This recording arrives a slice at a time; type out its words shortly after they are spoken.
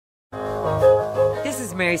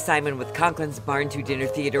is Mary Simon with Conklin's Barn to Dinner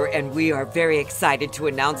Theater, and we are very excited to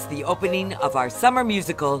announce the opening of our summer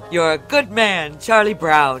musical, You're a Good Man, Charlie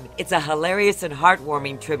Brown. It's a hilarious and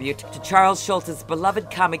heartwarming tribute to Charles Schulz's beloved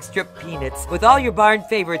comic strip Peanuts, with all your barn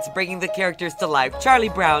favorites bringing the characters to life: Charlie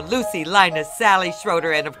Brown, Lucy, Linus, Sally,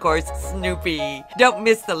 Schroeder, and of course, Snoopy. Don't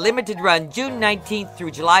miss the limited run June 19th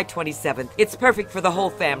through July 27th. It's perfect for the whole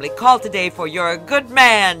family. Call today for You're a Good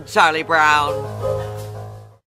Man, Charlie Brown.